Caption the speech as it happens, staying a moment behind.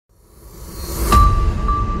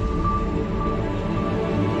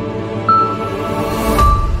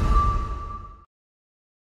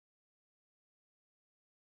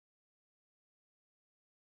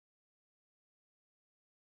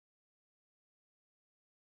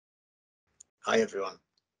Hi everyone.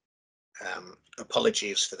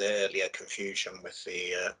 Apologies for the earlier confusion with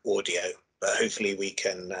the audio, but hopefully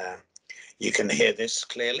you can hear this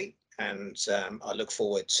clearly, and I look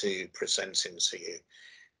forward to presenting to you.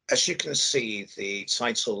 As you can see, the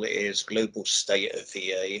title is Global State of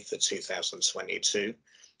VA for 2022.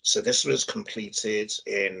 So this was completed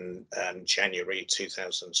in January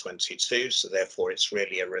 2022. So therefore, it's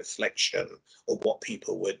really a reflection of what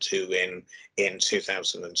people were doing in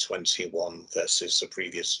 2021 versus the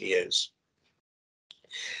previous years.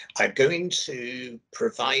 I'm going to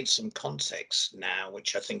provide some context now,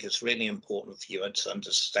 which I think is really important for you to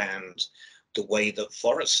understand the way that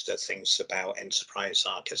Forrester thinks about enterprise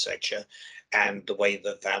architecture and the way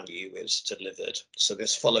that value is delivered. So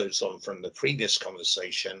this follows on from the previous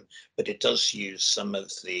conversation, but it does use some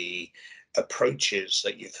of the approaches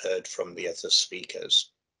that you've heard from the other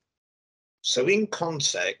speakers. So in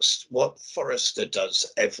context, what Forrester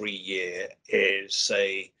does every year is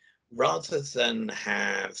say, rather than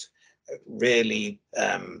have really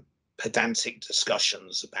pedantic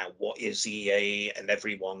discussions about what is EA and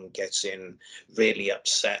everyone getting really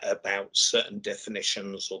upset about certain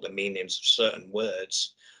definitions or the meanings of certain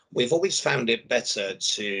words, we've always found it better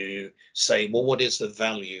to say, well, what is the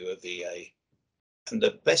value of EA? And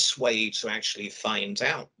the best way to actually find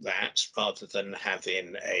out that, rather than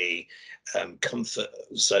having a comfort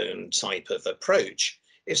zone type of approach,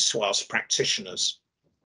 is to ask practitioners.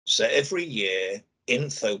 So every year,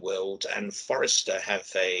 InfoWorld and Forrester have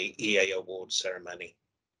a EA award ceremony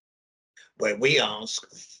where we ask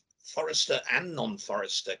Forrester and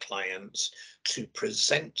non-Forrester clients to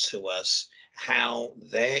present to us how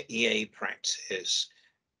their EA practice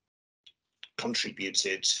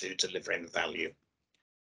contributed to delivering value.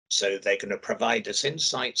 So they're going to provide us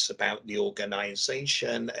insights about the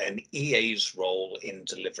organization and EA's role in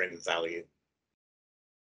delivering value.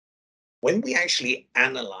 When we actually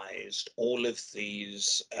analyzed all of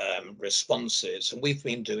these responses, and we've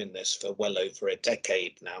been doing this for well over a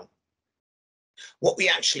decade now, what we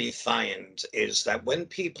actually find is that when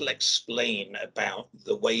people explain about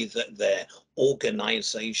the way that their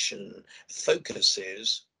organization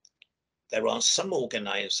focuses, there are some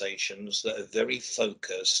organizations that are very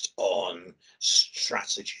focused on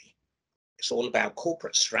strategy. It's all about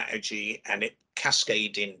corporate strategy and it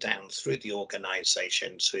cascading down through the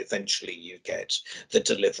organization. So eventually you get the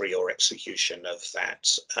delivery or execution of that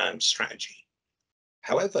strategy.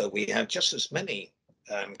 However, we have just as many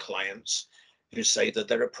clients who say that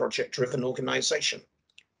they're a project-driven organization.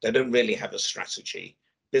 They don't really have a strategy.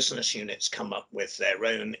 Business units come up with their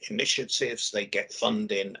own initiatives, they get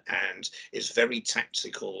funding, and it's very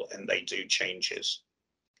tactical and they do changes.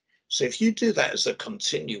 So if you do that as a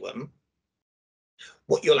continuum,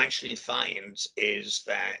 what you'll actually find is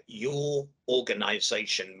that your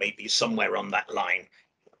organization may be somewhere on that line.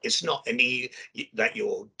 It's not that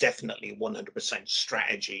you're definitely 100%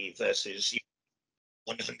 strategy versus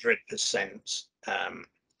 100%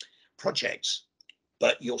 projects,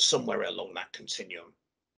 but you're somewhere along that continuum.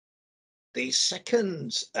 The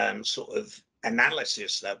second sort of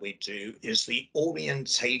analysis that we do is the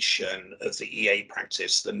orientation of the EA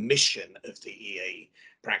practice, the mission of the EA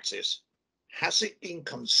practice. Has it been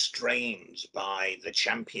constrained by the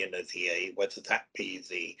champion of EA, whether that be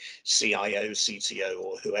the CIO, CTO,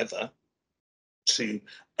 or whoever, to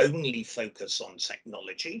only focus on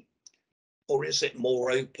technology? Or is it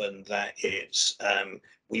more open that it's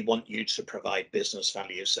we want you to provide business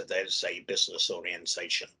value, so there's a business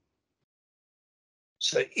orientation?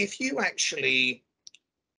 So if you actually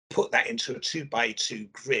put that into a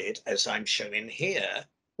 2x2 grid, as I'm showing here,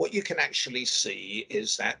 what you can actually see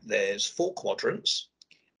is that there's 4 quadrants,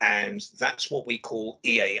 and that's what we call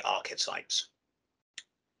EA archetypes.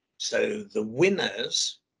 So the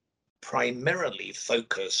winners primarily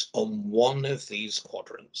focus on one of these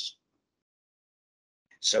quadrants.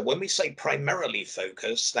 So when we say primarily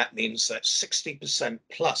focus, that means that 60%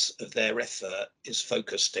 plus of their effort is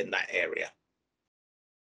focused in that area.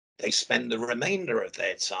 They spend the remainder of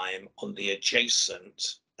their time on the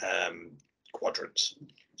adjacent quadrants.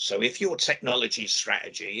 So if your technology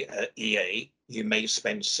strategy at EA, you may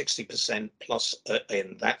spend 60% plus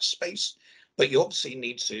in that space, but you obviously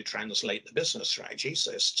need to translate the business strategy. So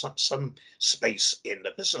there's some space in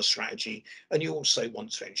the business strategy, and you also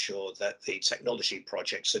want to ensure that the technology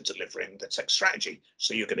projects are delivering the tech strategy.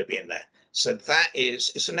 So you're going to be in there. So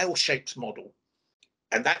it's an L-shaped model.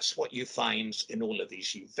 And that's what you find in all of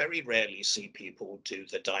these. You very rarely see people do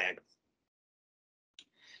the diagonal.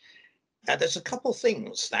 Now, there's a couple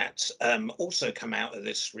things that also come out of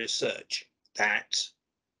this research that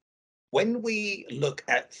When we look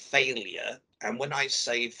at failure, and when I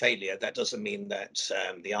say failure, that doesn't mean that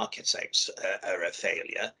the architects are a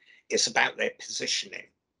failure. It's about their positioning.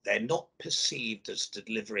 They're not perceived as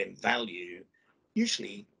delivering value,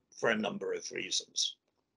 usually for a number of reasons.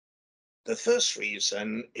 The first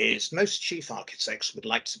reason is most chief architects would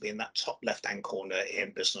like to be in that top left-hand corner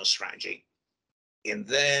in business strategy. In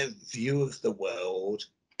their view of the world,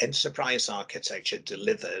 enterprise architecture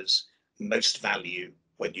delivers most value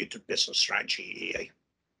when you do business strategy, EA,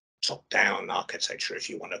 top-down architecture, if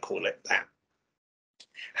you want to call it that.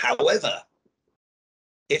 However,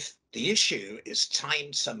 if the issue is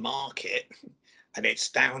time to market and it's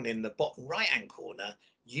down in the bottom right-hand corner,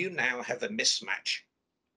 you now have a mismatch.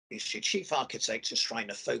 If your chief architect is trying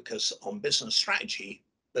to focus on business strategy,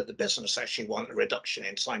 but the business actually want a reduction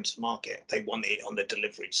in time to market, they want it on the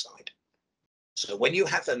delivery side. So when you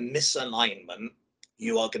have a misalignment,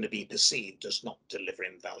 you are going to be perceived as not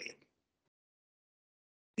delivering value.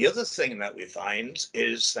 The other thing that we find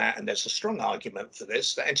is that, and there's a strong argument for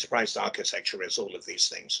this, that enterprise architecture is all of these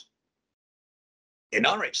things. In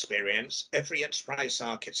our experience, every enterprise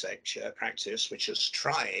architecture practice which has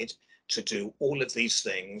tried to do all of these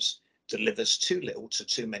things delivers too little to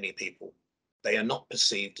too many people. They are not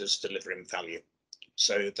perceived as delivering value.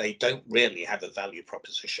 So they don't really have a value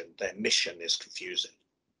proposition. Their mission is confusing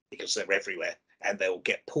because they're everywhere and they'll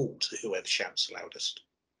get pulled to whoever shouts loudest.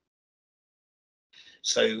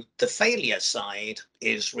 So the failure side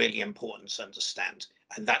is really important to understand.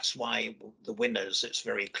 And that's why the winners, it's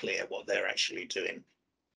very clear what they're actually doing.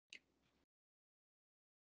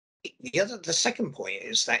 The second point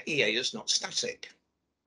is that EA is not static,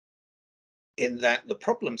 in that the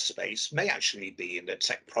problem space may actually be in the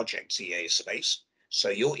tech project EA space. So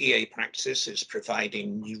your EA practice is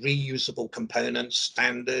providing reusable components,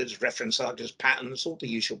 standards, reference artists, patterns, all the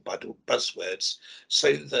usual buzzwords,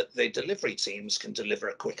 so that the delivery teams can deliver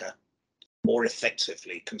it quicker, more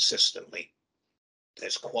effectively, consistently.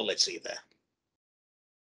 There's quality there.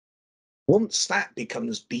 Once that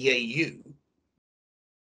becomes BAU,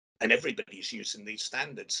 and everybody's using these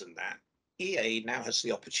standards and that, EA now has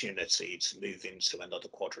the opportunity to move into another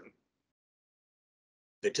quadrant.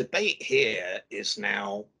 The debate here is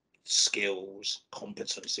now skills,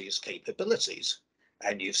 competencies, capabilities.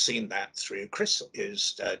 And you've seen that through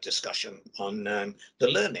Chris's discussion on the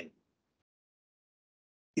learning.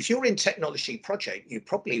 If you're in technology project, you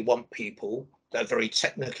probably want people that are very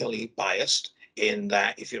technically biased, in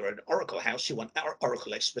that if you're an Oracle house, you want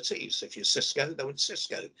Oracle expertise. If you're Cisco, they want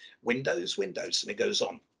Cisco. Windows, Windows, and it goes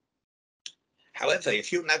on. However,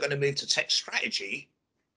 if you're now going to move to tech strategy,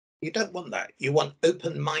 you don't want that. You want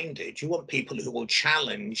open-minded. You want people who will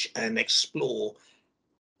challenge and explore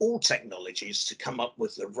all technologies to come up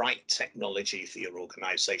with the right technology for your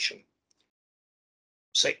organization.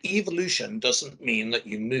 So evolution doesn't mean that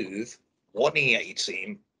you move one EA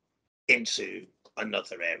team into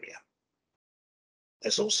another area.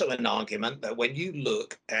 There's also an argument that when you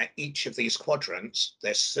look at each of these quadrants,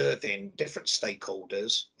 they're serving different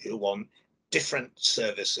stakeholders who want different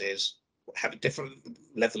services, have a different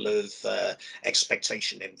level of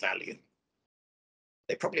expectation in value.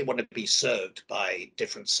 They probably want to be served by a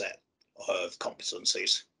different set of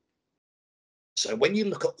competencies. So when you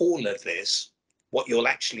look at all of this, what you'll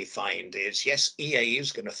actually find is, yes, EA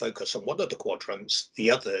is going to focus on one of the quadrants, the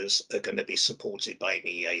others are going to be supported by an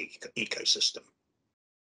EA ecosystem.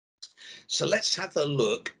 So let's have a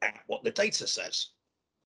look at what the data says.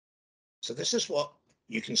 So this is what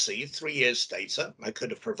you can see, 3 years data. I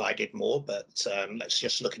could have provided more, but let's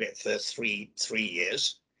just look at it for three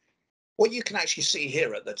years. What you can actually see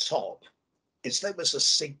here at the top is there was a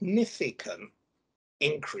significant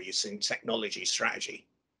increase in technology strategy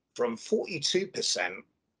from 42%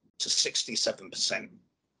 to 67%.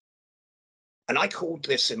 And I called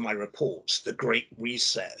this in my reports the Great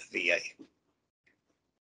Reset VA.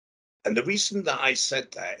 And the reason that I said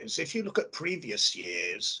that is if you look at previous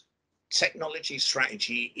years, technology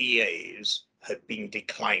strategy EAs had been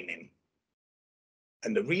declining.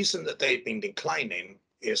 And the reason that they've been declining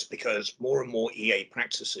is because more and more EA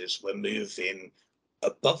practices were moving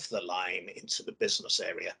above the line into the business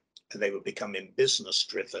area, and they were becoming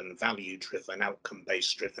business-driven, value-driven,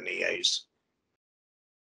 outcome-based driven EAs.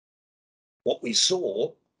 What we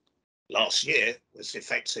saw last year was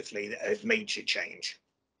effectively a major change.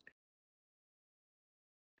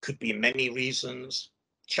 Could be many reasons.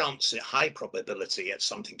 Chance, high probability, it's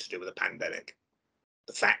something to do with the pandemic.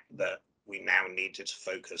 The fact that we now needed to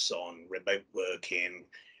focus on remote working,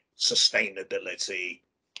 sustainability,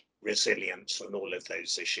 resilience, and all of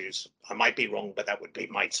those issues. I might be wrong, but that would be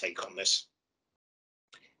my take on this.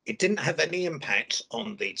 It didn't have any impact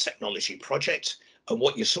on the technology project. And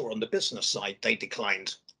what you saw on the business side, they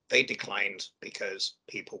declined. They declined because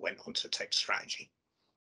people went on to tech strategy.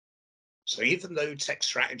 So even though tech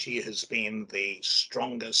strategy has been the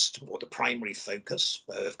strongest or the primary focus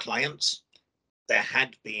of clients, there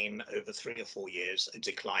had been over 3 or 4 years a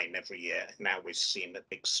decline every year. Now we've seen a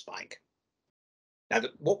big spike. Now,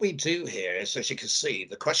 what we do here is, as you can see,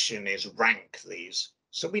 the question is rank these.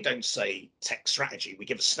 So we don't say tech strategy, we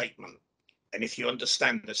give a statement. And if you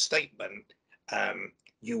understand the statement,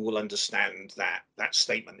 you will understand that that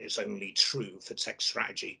statement is only true for tech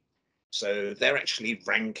strategy. So they're actually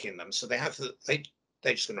ranking them. So they're just going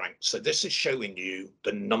to rank. So this is showing you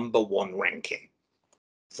the #1 ranking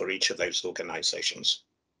for each of those organizations.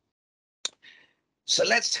 So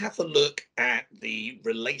let's have a look at the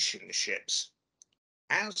relationships.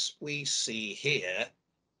 As we see here,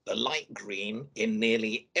 the light green, in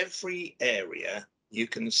nearly every area, you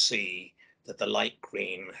can see that the light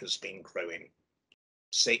green has been growing.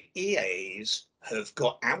 So EAs have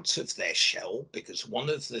got out of their shell, because one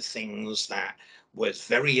of the things that was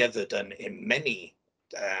very evident in many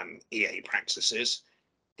EA practices,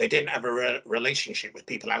 they didn't have a relationship with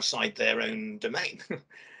people outside their own domain.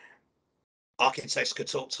 Architects could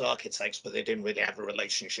talk to architects, but they didn't really have a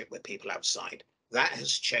relationship with people outside. That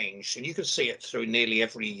has changed, and you can see it through nearly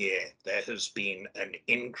every year. There has been an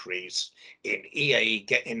increase in EA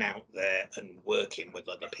getting out there and working with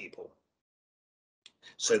other people.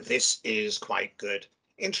 So this is quite good.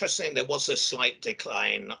 Interesting, there was a slight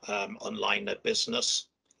decline on line of business,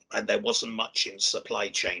 and there wasn't much in supply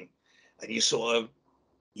chain. And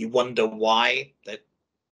you wonder why. That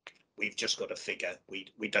we've just got to figure.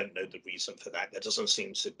 We don't know the reason for that. There doesn't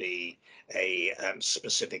seem to be a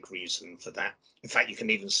specific reason for that. In fact, you can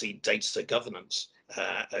even see data governance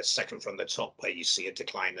second from the top, where you see a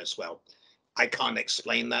decline as well. I can't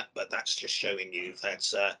explain that, but that's just showing you that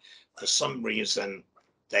for some reason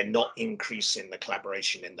they're not increasing the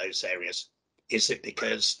collaboration in those areas. Is it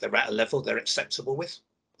because they're at a level they're acceptable with?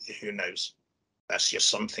 Who knows? That's just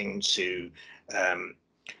something to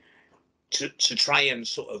try and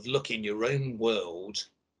sort of look in your own world.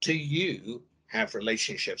 Do you have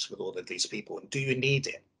relationships with all of these people, and do you need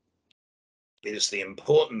it? Because the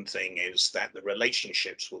important thing is that the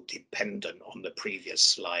relationships will depend on the previous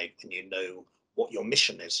slide, and you know what your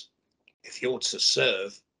mission is. If you're to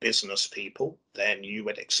serve business people, then you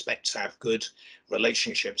would expect to have good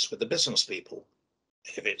relationships with the business people.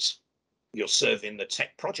 If you're serving the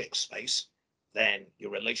tech project space, then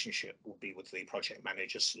your relationship will be with the project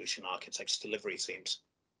managers, solution architects, delivery teams.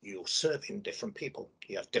 You're serving different people.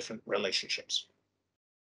 You have different relationships.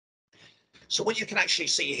 So what you can actually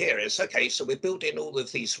see here is, okay, so we're building all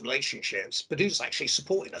of these relationships, but who's actually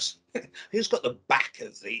supporting us? Who's got the back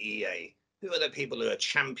of the EA? Who are the people who are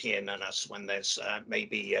championing us when there's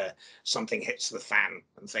maybe something hits the fan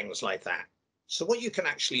and things like that? So what you can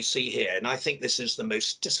actually see here, and I think this is the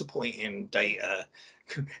most disappointing data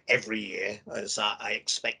every year, as I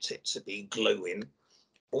expect it to be glowing.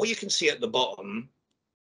 What you can see at the bottom,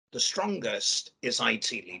 the strongest is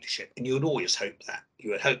IT leadership, and you would always hope that.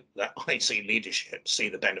 You would hope that IT leadership see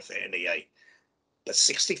the benefit in EA. But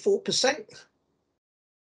 64%?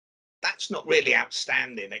 That's not really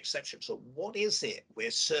outstanding exception. So what is it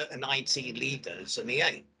with certain IT leaders in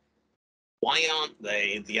EA? Why aren't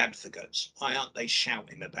they the advocates? Why aren't they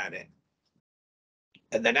shouting about it?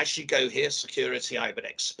 And then as you go here, security, I would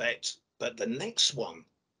expect. But the next one,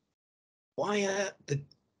 why are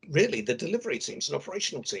really the delivery teams and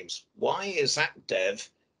operational teams? Why is that dev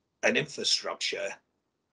and infrastructure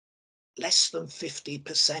less than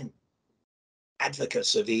 50%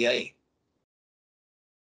 advocates of EA?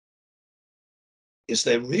 Is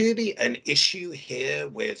there really an issue here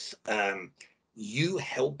with you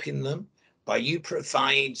helping them by you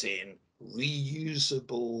providing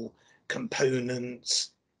reusable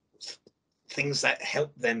components, things that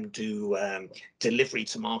help them do delivery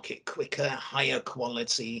to market quicker, higher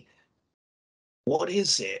quality? What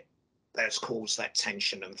is it that's caused that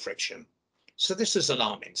tension and friction? So this is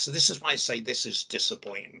alarming. So this is why I say this is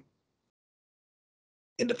disappointing.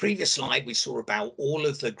 In the previous slide, we saw about all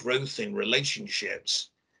of the growth in relationships,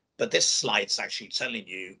 but this slide's actually telling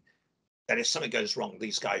you that if something goes wrong,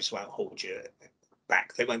 these guys won't hold you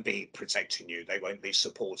back. They won't be protecting you. They won't be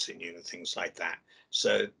supporting you and things like that.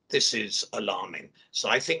 So this is alarming. So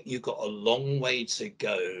I think you've got a long way to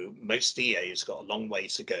go. Most EAs got a long way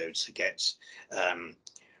to go to get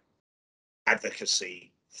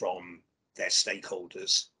advocacy from their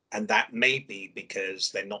stakeholders. And that may be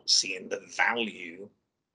because they're not seeing the value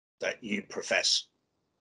that you profess.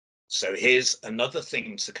 So here's another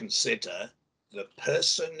thing to consider. the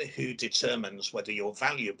person who determines whether you're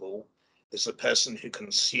valuable is the person who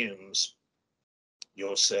consumes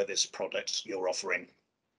your service, products you're offering.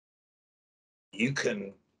 You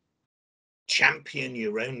can champion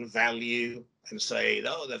your own value and say,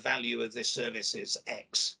 oh, the value of this service is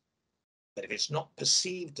X. But if it's not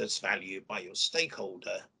perceived as value by your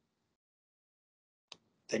stakeholder,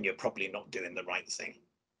 then you're probably not doing the right thing.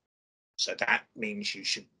 So that means you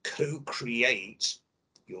should co-create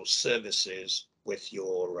your services with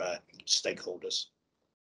your stakeholders.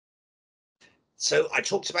 So I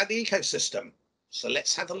talked about the ecosystem. So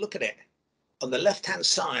let's have a look at it. On the left-hand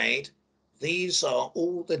side, these are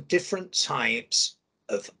all the different types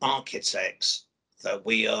of architects that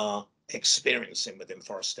we are experiencing within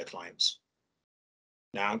Forrester clients.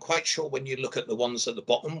 Now, I'm quite sure when you look at the ones at the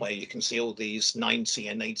bottom where you can see all these 90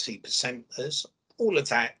 and 80%ers, all of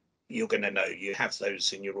that you're going to know. You have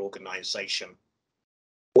those in your organization.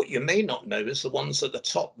 What you may not know is the ones at the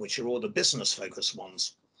top, which are all the business-focused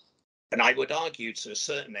ones. And I would argue to a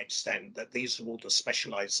certain extent that these are all the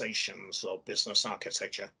specializations of business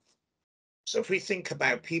architecture. So if we think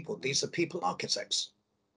about people, these are people architects.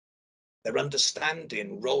 They're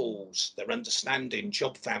understanding roles, they're understanding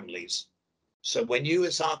job families. So when you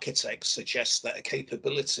as architects suggest that a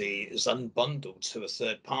capability is unbundled to a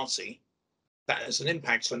third party, that has an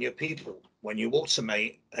impact on your people. When you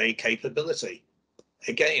automate a capability,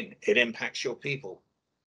 again, it impacts your people.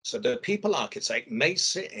 So the people architect may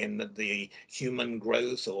sit in the human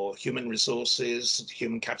growth or human resources,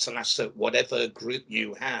 human capital asset, whatever group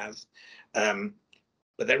you have.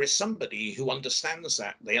 But there is somebody who understands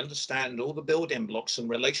that. They understand all the building blocks and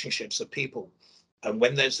relationships of people. And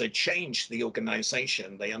when there's a change to the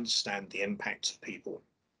organization, they understand the impact of people.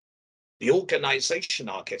 The organization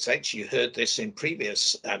architects, you heard this in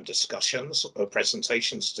previous discussions or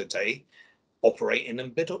presentations today, operate in a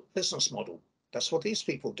business model. That's what these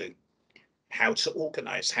people do. How to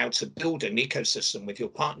organize, how to build an ecosystem with your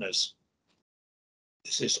partners.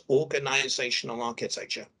 This is organizational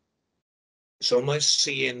architecture. It's almost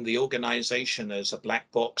seeing the organization as a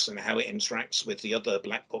black box and how it interacts with the other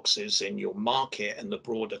black boxes in your market and the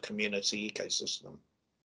broader community ecosystem.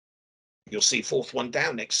 You'll see fourth one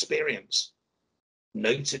down, experience.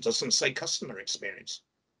 Note it doesn't say customer experience.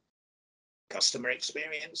 Customer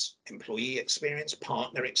experience, employee experience,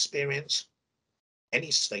 partner experience,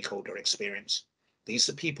 any stakeholder experience. These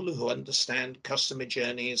are people who understand customer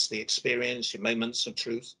journeys, the experience, your moments of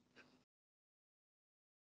truth.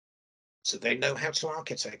 So they know how to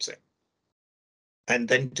architect it. And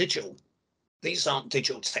then digital. These aren't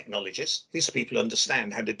digital technologists. These are people who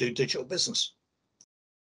understand how to do digital business.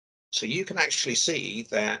 So you can actually see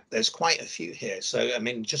that there's quite a few here. So, I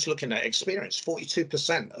mean, just looking at experience,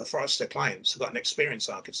 42% of Forrester clients have got an experience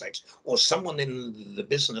architect or someone in the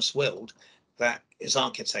business world that is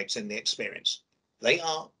architecting the experience. They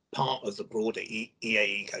are part of the broader EA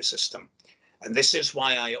ecosystem. And this is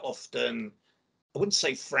why I often, I wouldn't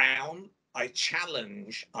say frown, I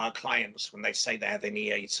challenge our clients when they say they have an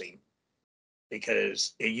EA team,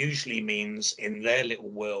 because it usually means in their little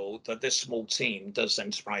world that this small team does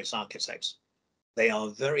enterprise architects. They are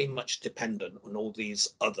very much dependent on all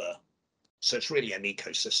these other, so it's really an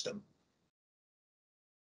ecosystem,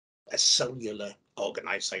 a cellular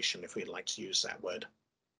organization, if we'd like to use that word.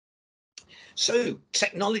 So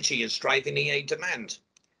technology is driving EA demand.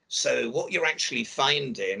 So what you're actually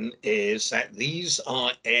finding is that these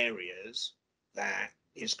are areas that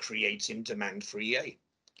is creating demand for EA.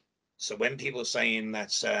 So when people are saying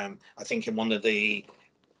that, I think in one of the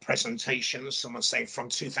presentations, someone saying from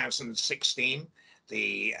 2016,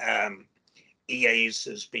 the EAs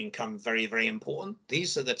has become very, very important.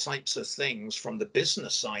 These are the types of things from the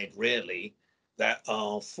business side, really, that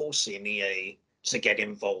are forcing EA to get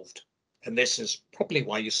involved. And this is probably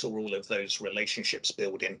why you saw all of those relationships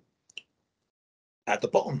building. At the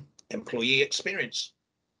bottom, employee experience.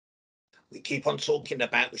 We keep on talking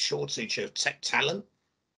about the shortage of tech talent.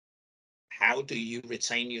 How do you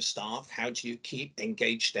retain your staff? How do you keep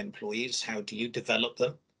engaged employees? How do you develop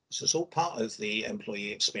them? This is all part of the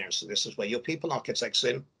employee experience. So this is where your people architects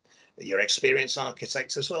in, your experience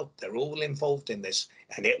architects as well. They're all involved in this,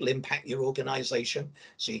 and it'll impact your organization.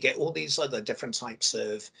 So you get all these other different types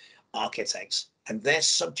of architects, and they're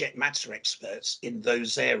subject matter experts in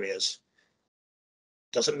those areas.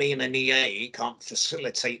 Doesn't mean an EA can't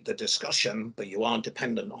facilitate the discussion, but you are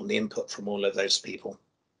dependent on the input from all of those people.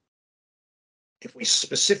 If we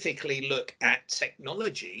specifically look at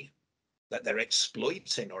technology that they're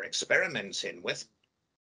exploiting or experimenting with,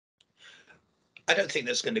 I don't think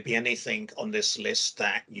there's going to be anything on this list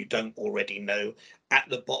that you don't already know. At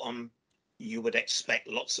the bottom, you would expect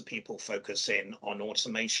lots of people focusing on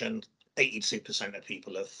automation. 82% of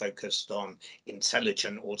people are focused on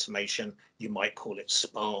intelligent automation. You might call it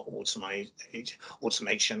smart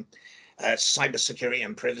automation. Cybersecurity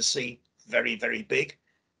and privacy, very, very big.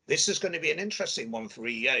 This is going to be an interesting one for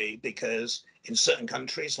EA because in certain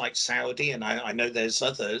countries like Saudi, and I know there's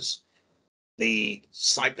others, the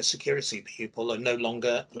cybersecurity people are no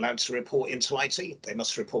longer allowed to report into IT. They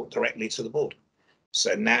must report directly to the board.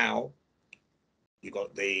 So now you've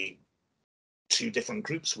got the two different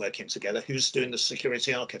groups working together. Who's doing the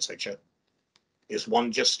security architecture? Is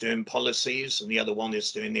one just doing policies and the other one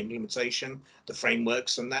is doing the implementation, the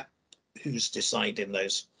frameworks and that? Who's deciding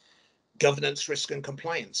those? Governance, risk and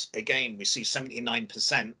compliance. Again, we see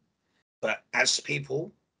 79%, but as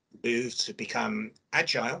people move to become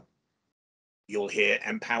agile, you'll hear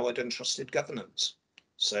empowered and trusted governance.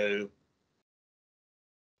 So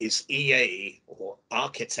is EA or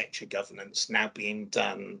architecture governance now being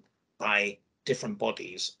done by different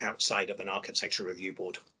bodies outside of an architecture review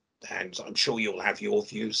board? And I'm sure you'll have your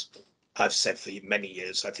views. I've said for many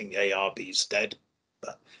years, I think the ARB is dead,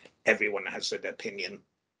 but everyone has an opinion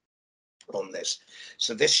on this.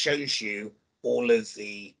 So this shows you all of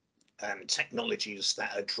the technologies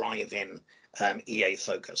that are driving EA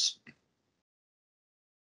focus.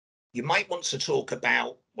 You might want to talk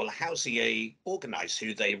about, well, how's EA organized,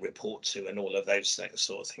 who they report to and all of those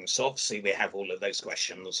sort of things. So obviously we have all of those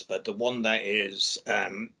questions, but the one that is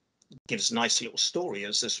gives a nice little story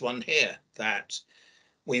is this one here, that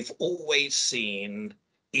we've always seen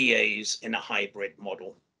EAs in a hybrid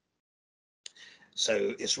model.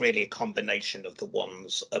 So it's really a combination of the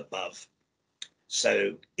ones above.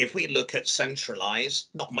 So if we look at centralized,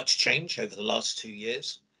 not much change over the last 2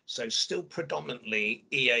 years. So still predominantly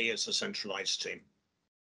EA is a centralized team.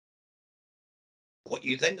 What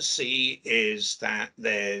you then see is that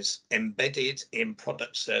there's embedded in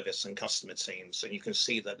product, service and customer teams. And you can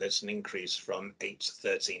see that there's an increase from 8 to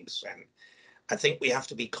 13%. I think we have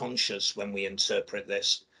to be conscious when we interpret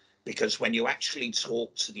this, because when you actually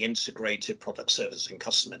talk to the integrated product, service and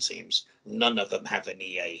customer teams, none of them have an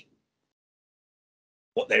EA.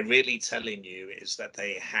 What they're really telling you is that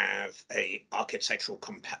they have a architectural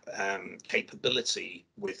capability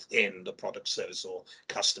within the product, service or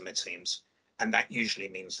customer teams. And that usually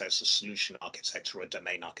means there's a solution architect or a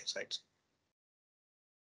domain architect.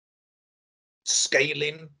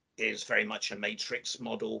 Scaling is very much a matrix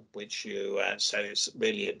model, which so it's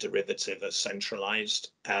really a derivative of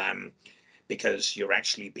centralized, because you're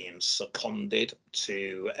actually being seconded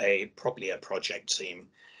to probably a project team.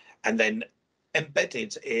 And then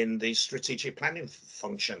embedded in the strategic planning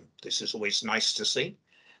function. This is always nice to see.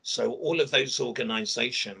 So all of those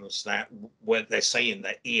organizations that where they're saying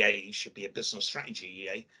that EA should be a business strategy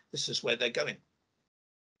EA, this is where they're going.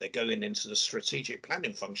 They're going into the strategic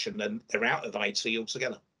planning function and they're out of IT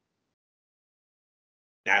altogether.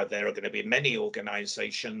 Now, there are going to be many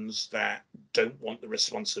organizations that don't want the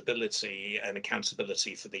responsibility and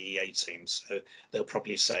accountability for the EA teams. So they'll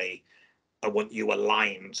probably say, I want you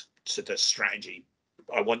aligned to the strategy.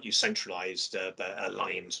 I want you centralized, but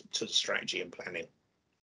aligned to the strategy and planning.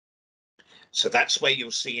 So that's where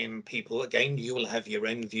you'll see in people, again, you will have your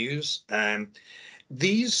own views.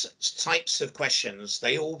 These types of questions,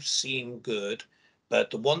 they all seem good, but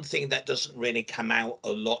the one thing that doesn't really come out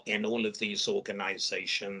a lot in all of these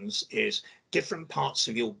organizations is different parts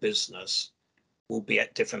of your business will be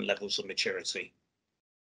at different levels of maturity.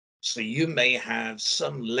 So you may have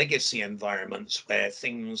some legacy environments where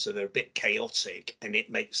things are a bit chaotic and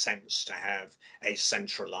it makes sense to have a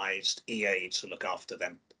centralized EA to look after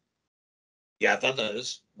them. You have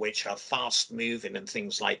others which are fast moving and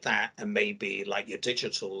things like that, and maybe like your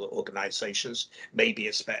digital organizations, maybe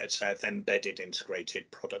it's better to have embedded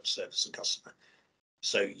integrated product, service and customer.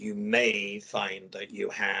 So you may find that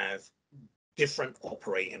you have different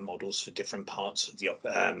operating models for different parts of your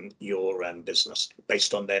business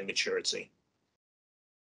based on their maturity.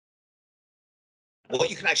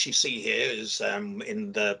 What you can actually see here is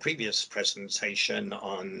in the previous presentation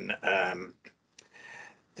on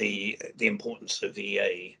the importance of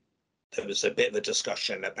EA, there was a bit of a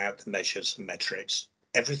discussion about the measures and metrics.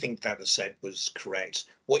 Everything that was said was correct.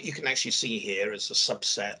 What you can actually see here is a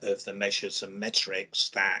subset of the measures and metrics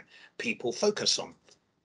that people focus on.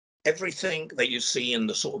 Everything that you see in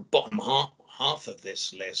the sort of bottom half of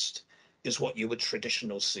this list is what you would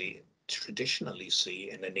traditionally see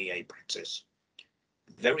in an EA practice.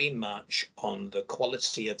 Very much on the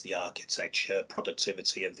quality of the architecture,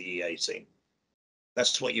 productivity of the EA team.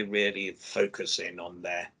 That's what you're really focusing on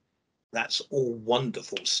there. That's all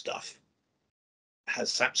wonderful stuff.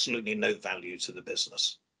 Has absolutely no value to the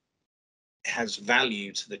business. has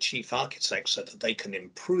value to the chief architect so that they can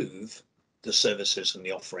improve the services and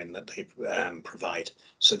the offering that they provide.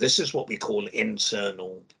 So this is what we call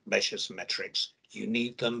internal measures and metrics. You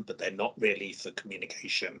need them, but they're not really for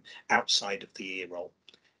communication outside of the EA role.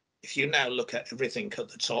 If you now look at everything at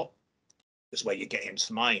the top, is where you get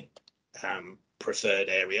into my preferred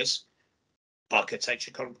areas.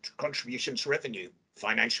 Architecture contribution to revenue,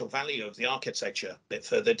 financial value of the architecture. A bit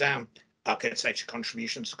further down, architecture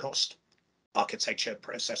contribution to cost, architecture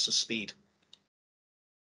processor speed.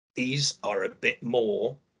 These are a bit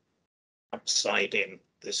more outside in.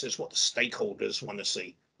 This is what the stakeholders want to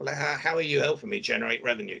see. Well, how are you helping me generate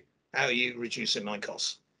revenue? How are you reducing my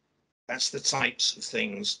costs? That's the types of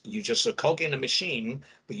things. You just a cog in a machine,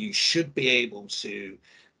 but you should be able to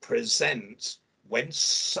present when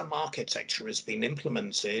some architecture has been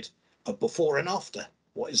implemented, a before and after.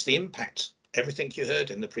 What is the impact? Everything you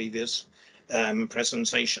heard in the previous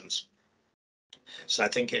presentations. So I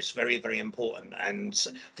think it's very, very important. And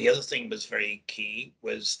the other thing was very key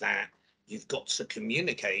was that you've got to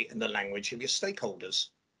communicate in the language of your stakeholders.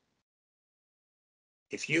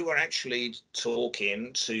 If you are actually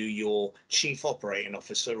talking to your chief operating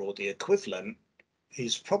officer or the equivalent,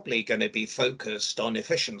 he's probably going to be focused on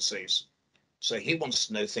efficiencies. So he wants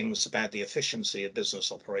to know things about the efficiency of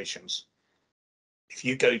business operations. If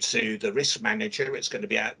you go to the risk manager, it's going to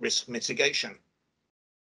be at risk mitigation.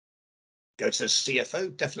 Go to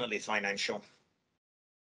CFO, definitely financial.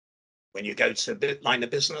 When you go to a line of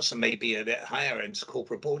business and maybe a bit higher into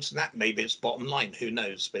corporate boards and that, maybe it's bottom line, who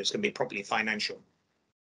knows, but it's going to be probably financial.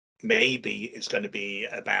 Maybe it's going to be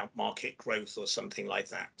about market growth or something like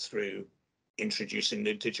that through introducing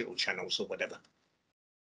new digital channels or whatever.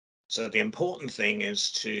 So the important thing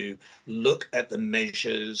is to look at the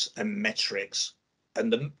measures and metrics,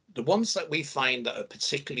 and the ones that we find that are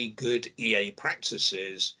particularly good EA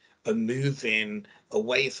practices are moving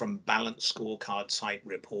away from balanced scorecard type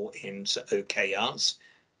reporting to OKRs.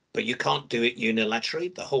 But you can't do it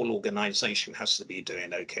unilaterally. The whole organization has to be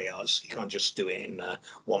doing OKRs. You can't just do it in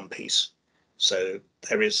one piece. So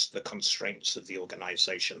there is the constraints of the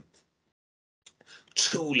organization.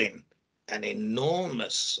 Tooling, an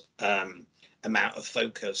enormous amount of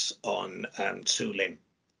focus on tooling.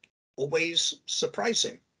 Always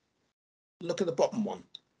surprising. Look at the bottom one.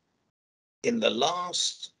 In the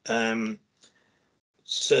last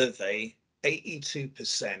survey,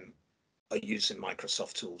 82% are using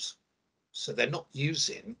Microsoft tools. So they're not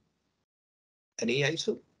using an EA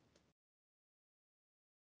tool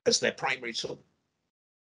as their primary tool.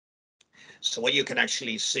 So what you can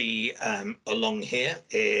actually see along here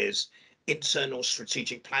is internal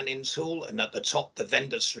strategic planning tool, and at the top, the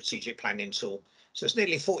vendor strategic planning tool. So it's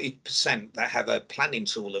nearly 40% that have a planning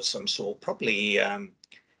tool of some sort. Probably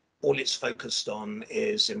all it's focused on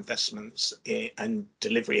is investments and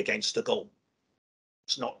delivery against a goal.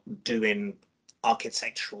 It's not doing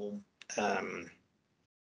architectural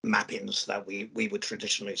mappings that we would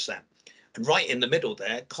traditionally set. And right in the middle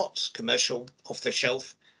there, COTS, commercial,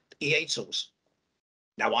 off-the-shelf, EA tools.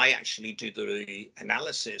 Now, I actually do the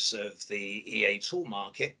analysis of the EA tool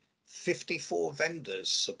market. 54 vendors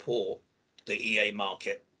support the EA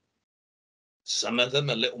market. Some of them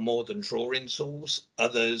a little more than drawing tools,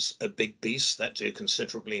 others are big beasts that do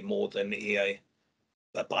considerably more than EA.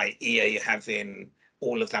 But by EA having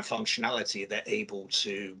all of that functionality, they're able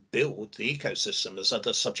to build the ecosystem as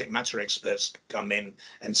other subject matter experts come in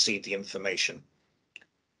and see the information.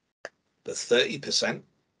 The 30%.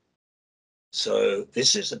 So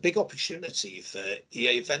this is a big opportunity for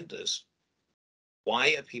EA vendors.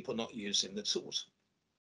 Why are people not using the tools?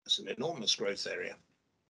 It's an enormous growth area.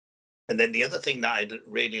 And then the other thing that I'd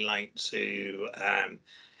really like to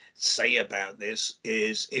say about this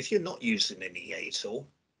is if you're not using an EA tool,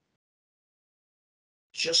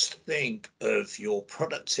 just think of your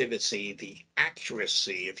productivity, the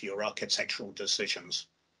accuracy of your architectural decisions.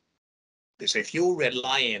 Because if you're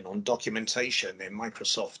relying on documentation in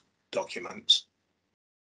Microsoft documents,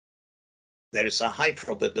 there is a high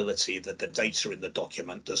probability that the data in the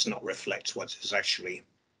document does not reflect what is actually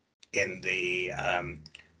in the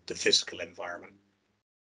physical environment.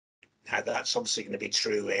 Now, that's obviously going to be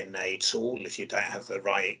true in a tool if you don't have the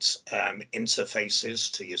right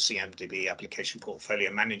interfaces to your CMDB application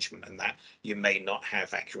portfolio management, and that you may not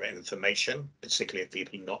have accurate information, particularly if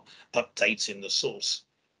people are not updating the source,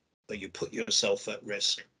 but you put yourself at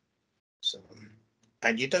risk. So,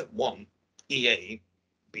 and you don't want EA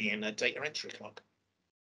being a data entry clock.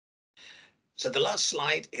 So the last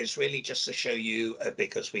slide is really just to show you,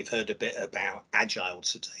 because we've heard a bit about Agile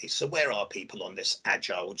today. So where are people on this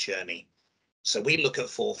Agile journey? So we look at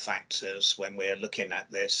 4 factors when we're looking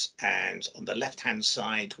at this, and on the left-hand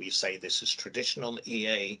side, we say this is traditional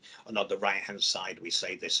EA, and on the right-hand side, we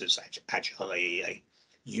say this is agile EA.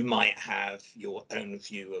 You might have your own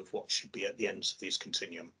view of what should be at the ends of these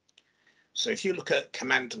continuum. So if you look at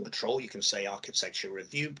command and control, you can say architecture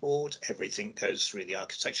review board, everything goes through the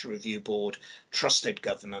architecture review board. Trusted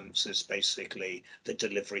governance is basically the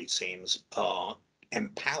delivery teams are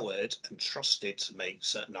empowered and trusted to make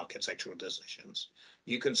certain architectural decisions.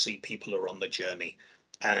 You can see people are on the journey,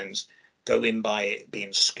 and going by it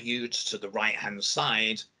being skewed to the right hand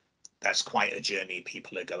side, that's quite a journey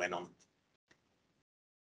people are going on.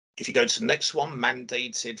 If you go to the next one,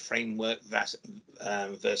 mandated framework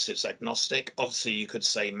versus agnostic, obviously you could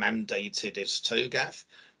say mandated is TOGAF.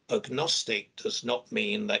 Agnostic does not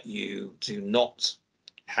mean that you do not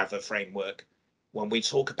have a framework. When we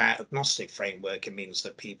talk about agnostic framework, it means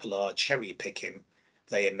that people are cherry picking.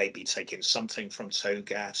 They may be taking something from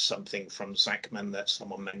TOGAF, something from Zachman that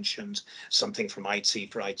someone mentioned, something from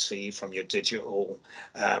IT for IT, from your digital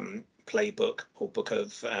playbook or book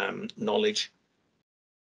of knowledge.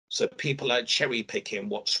 So people are cherry picking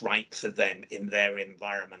what's right for them in their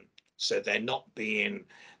environment. So they're not being,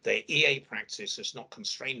 their EA practice is not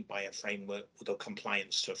constrained by a framework or the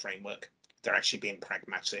compliance to a framework. They're actually being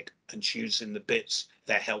pragmatic and choosing the bits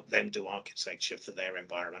that help them do architecture for their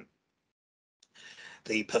environment.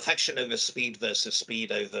 The perfection over speed versus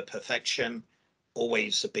speed over perfection,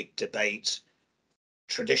 always a big debate.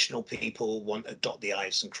 Traditional people want to dot the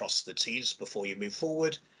I's and cross the T's before you move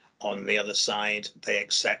forward. On the other side, they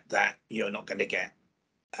accept that you're not going to get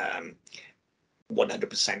 100%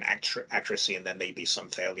 accuracy and there may be some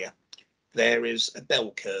failure. There is a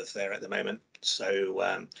bell curve there at the moment.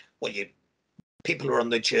 So people are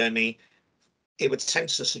on the journey. It would tend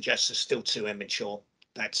to suggest it's still too immature.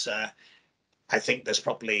 That's I think there's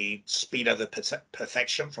probably speed over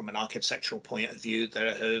perfection from an architectural point of view.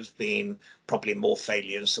 There have been probably more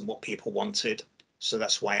failures than what people wanted. So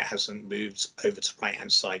that's why it hasn't moved over to the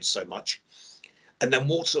right-hand side so much. And then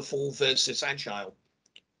waterfall versus agile.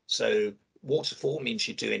 So waterfall means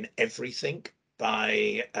you're doing everything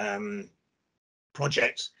by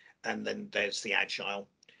project, and then there's the agile.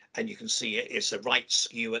 And you can see it's a right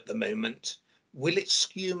skew at the moment. Will it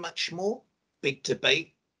skew much more? Big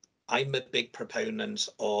debate. I'm a big proponent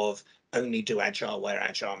of only do agile where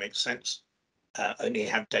agile makes sense. Only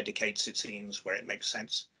have dedicated teams where it makes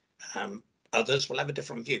sense. Others will have a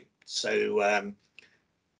different view. So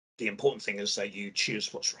the important thing is that you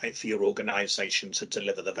choose what's right for your organization to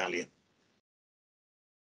deliver the value.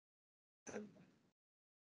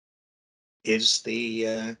 Is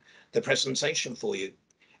the presentation for you.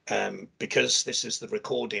 Because this is the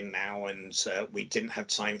recording now and we didn't have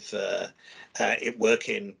time for it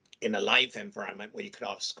working in a live environment where you could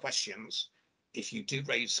ask questions. If you do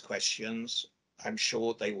raise questions, I'm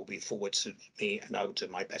sure they will be forwarded to me and I will do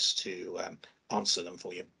my best to answer them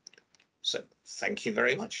for you. So thank you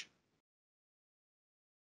very much.